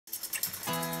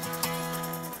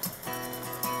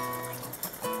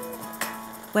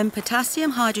When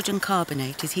potassium hydrogen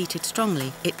carbonate is heated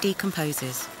strongly, it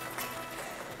decomposes.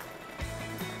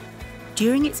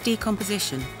 During its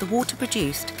decomposition, the water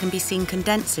produced can be seen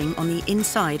condensing on the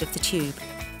inside of the tube.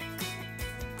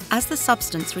 As the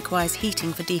substance requires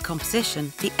heating for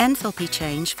decomposition, the enthalpy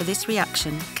change for this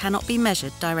reaction cannot be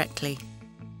measured directly.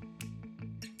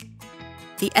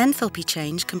 The enthalpy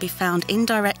change can be found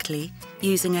indirectly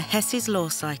using a Hess's law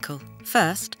cycle.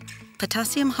 First,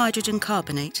 potassium hydrogen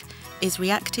carbonate is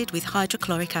reacted with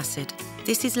hydrochloric acid.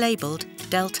 This is labelled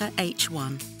delta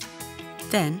H1.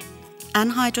 Then,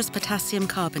 anhydrous potassium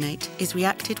carbonate is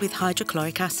reacted with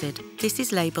hydrochloric acid. This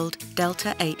is labelled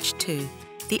delta H2.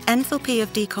 The enthalpy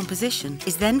of decomposition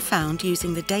is then found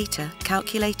using the data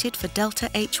calculated for delta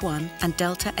H1 and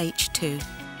delta H2.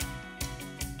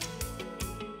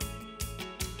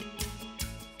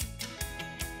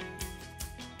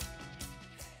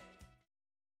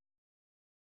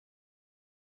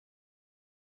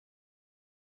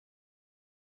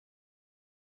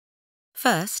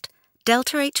 First,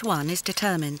 delta H1 is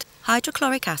determined.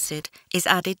 Hydrochloric acid is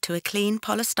added to a clean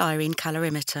polystyrene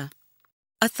calorimeter.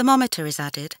 A thermometer is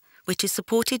added, which is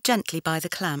supported gently by the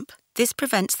clamp. This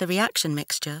prevents the reaction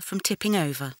mixture from tipping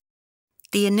over.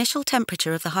 The initial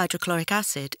temperature of the hydrochloric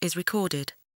acid is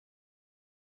recorded.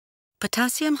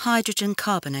 Potassium hydrogen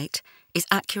carbonate is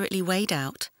accurately weighed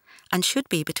out and should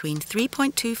be between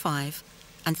 3.25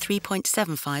 and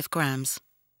 3.75 grams.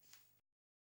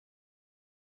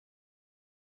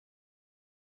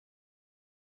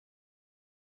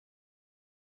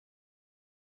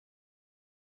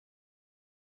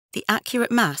 The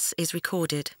accurate mass is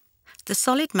recorded. The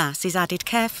solid mass is added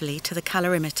carefully to the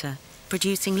calorimeter,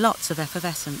 producing lots of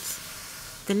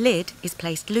effervescence. The lid is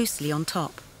placed loosely on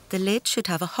top. The lid should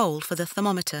have a hole for the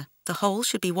thermometer. The hole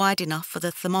should be wide enough for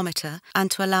the thermometer and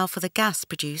to allow for the gas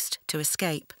produced to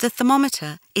escape. The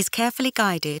thermometer is carefully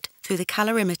guided through the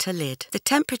calorimeter lid. The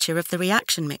temperature of the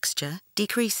reaction mixture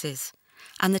decreases,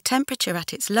 and the temperature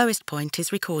at its lowest point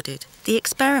is recorded. The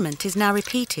experiment is now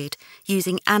repeated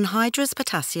using anhydrous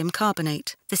potassium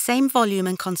carbonate. The same volume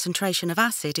and concentration of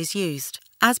acid is used.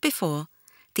 As before,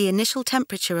 the initial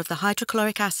temperature of the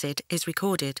hydrochloric acid is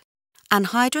recorded.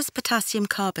 Anhydrous potassium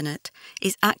carbonate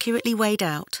is accurately weighed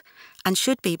out and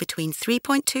should be between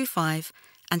 3.25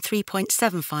 and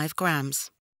 3.75 grams.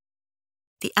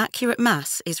 The accurate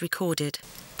mass is recorded.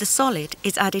 The solid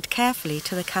is added carefully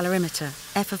to the calorimeter.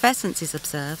 Effervescence is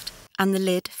observed and the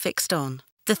lid fixed on.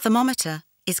 The thermometer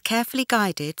is carefully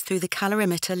guided through the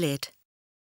calorimeter lid.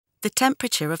 The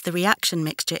temperature of the reaction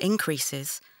mixture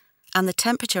increases and the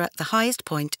temperature at the highest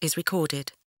point is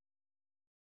recorded.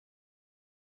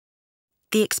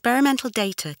 The experimental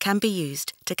data can be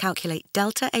used to calculate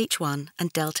delta H1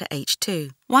 and delta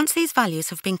H2. Once these values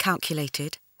have been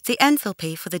calculated, the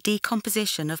enthalpy for the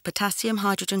decomposition of potassium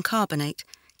hydrogen carbonate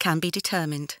can be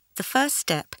determined. The first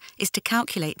step is to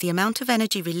calculate the amount of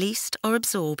energy released or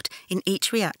absorbed in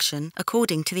each reaction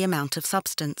according to the amount of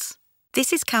substance.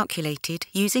 This is calculated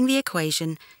using the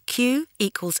equation Q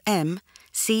equals M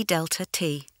C delta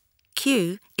T.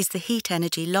 Q is the heat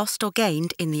energy lost or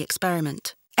gained in the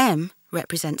experiment. M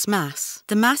represents mass.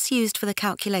 The mass used for the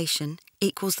calculation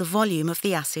equals the volume of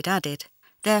the acid added.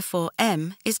 Therefore,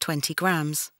 M is 20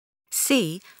 grams.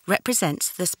 C represents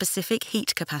the specific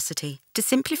heat capacity. To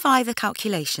simplify the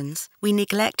calculations, we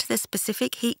neglect the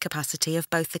specific heat capacity of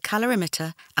both the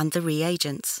calorimeter and the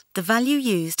reagents. The value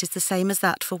used is the same as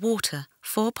that for water,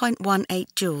 4.18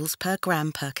 joules per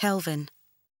gram per Kelvin.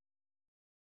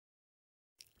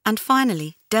 And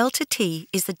finally, delta T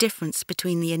is the difference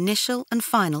between the initial and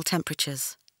final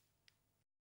temperatures.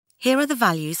 Here are the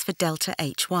values for delta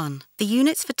H1. The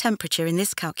units for temperature in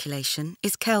this calculation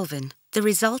is Kelvin. The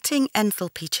resulting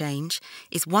enthalpy change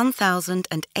is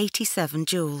 1087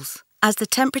 joules. As the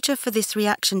temperature for this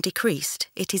reaction decreased,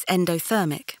 it is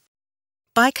endothermic.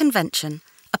 By convention,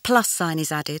 a plus sign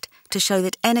is added to show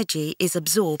that energy is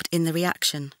absorbed in the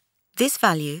reaction. This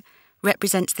value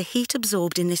represents the heat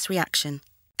absorbed in this reaction.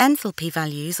 Enthalpy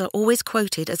values are always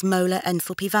quoted as molar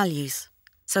enthalpy values,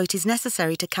 so it is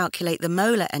necessary to calculate the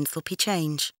molar enthalpy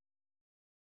change.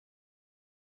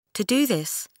 To do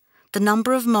this, the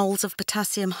number of moles of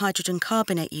potassium hydrogen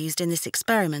carbonate used in this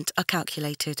experiment are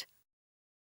calculated.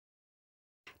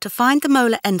 To find the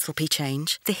molar enthalpy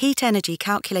change, the heat energy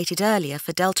calculated earlier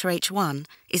for delta H1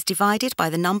 is divided by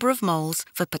the number of moles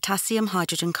for potassium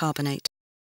hydrogen carbonate.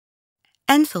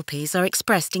 Enthalpies are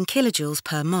expressed in kilojoules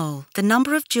per mole. The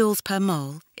number of joules per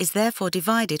mole is therefore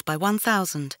divided by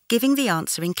 1000, giving the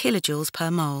answer in kilojoules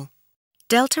per mole.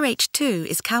 Delta H2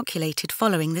 is calculated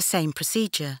following the same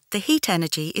procedure. The heat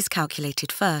energy is calculated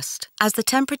first. As the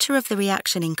temperature of the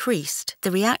reaction increased,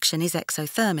 the reaction is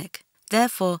exothermic.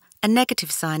 Therefore, a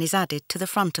negative sign is added to the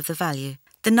front of the value.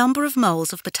 The number of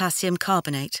moles of potassium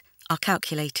carbonate are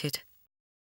calculated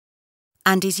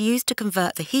and is used to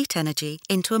convert the heat energy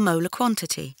into a molar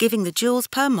quantity, giving the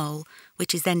joules per mole,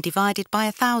 which is then divided by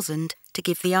 1,000 to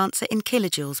give the answer in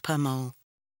kilojoules per mole.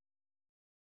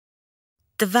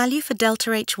 The value for delta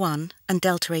H1 and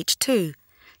delta H2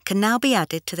 can now be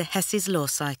added to the Hess's law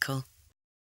cycle.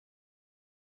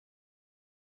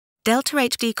 Delta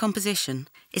H decomposition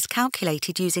is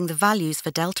calculated using the values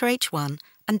for delta H1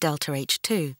 and delta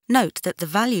H2. Note that the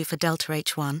value for delta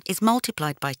H1 is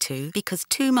multiplied by 2 because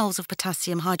 2 moles of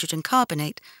potassium hydrogen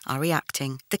carbonate are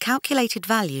reacting. The calculated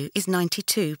value is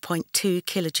 92.2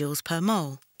 kilojoules per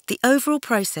mole. The overall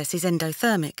process is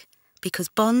endothermic because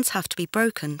bonds have to be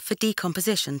broken for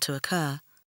decomposition to occur.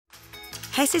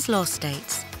 Hess's law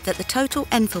states that the total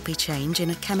enthalpy change in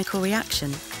a chemical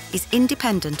reaction is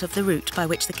independent of the route by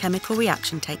which the chemical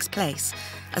reaction takes place,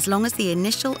 as long as the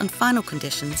initial and final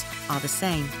conditions are the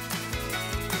same.